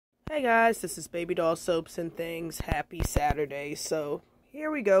Hey guys, this is Baby Doll Soaps and Things. Happy Saturday. So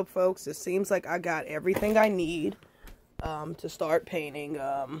here we go, folks. It seems like I got everything I need to start painting.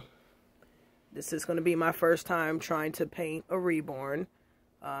 This is going to be my first time trying to paint a reborn.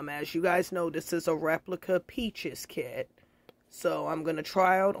 As you guys know, this is a replica Peaches kit. So I'm going to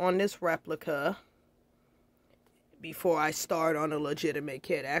try out on this replica before I start on a legitimate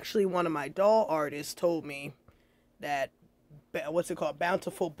kit. Actually, one of my doll artists told me that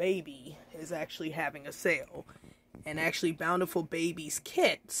Bountiful Baby is actually having a sale. And actually, Bountiful Baby's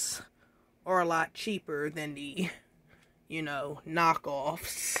kits are a lot cheaper than the,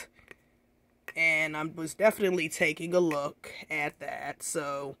 knockoffs. And I was definitely taking a look at that.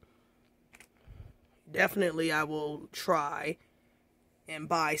 So, definitely I will try and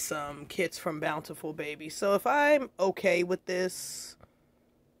buy some kits from Bountiful Baby. So, if I'm okay with this,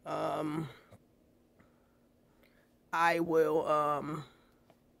 I will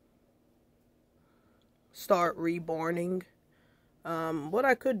start reborning. What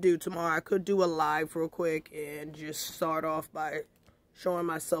I could do tomorrow, I could do a live real quick and just start off by showing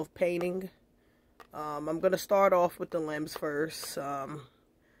myself painting. I'm going to start off with the limbs first. I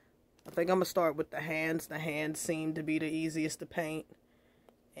think I'm going to start with the hands. The hands seem to be the easiest to paint.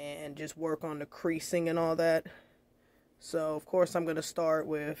 And just work on the creasing and all that. So, of course, I'm going to start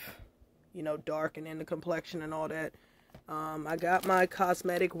with, darkening the complexion and all that. I got my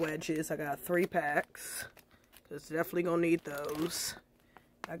cosmetic wedges. I got 3 packs. Because definitely going to need those.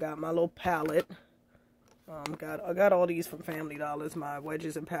 I got my little palette. I got all these from Family Dollars, my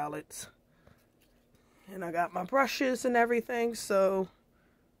wedges and palettes. And I got my brushes and everything. So,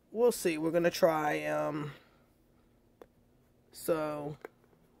 we'll see. We're going to try. So,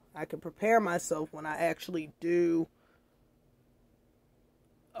 I can prepare myself when I actually do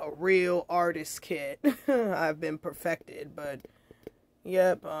a real artist kit. I've been perfected, but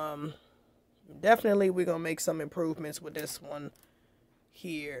yep, definitely we're gonna make some improvements with this one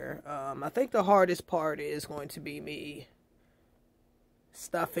here. I think the hardest part is going to be me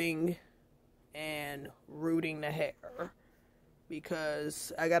stuffing and rooting the hair,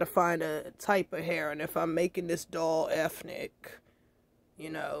 because I gotta find a type of hair, and if I'm making this doll ethnic,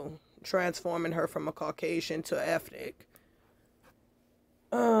 transforming her from a Caucasian to ethnic,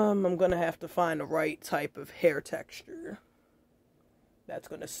 I'm gonna have to find the right type of hair texture that's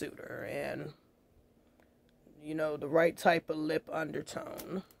gonna suit her, and the right type of lip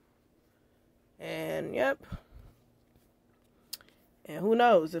undertone. And yep. And who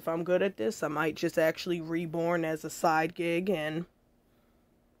knows, if I'm good at this, I might just actually reborn as a side gig, and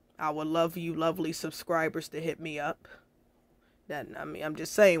I would love you lovely subscribers to hit me up. I'm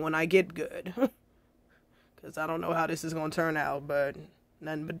just saying, when I get good. Because I don't know how this is going to turn out, but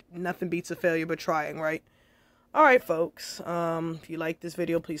nothing beats a failure but trying, right? Alright, folks. If you like this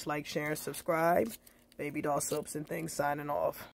video, please like, share, and subscribe. Baby Doll Soaps and Things signing off.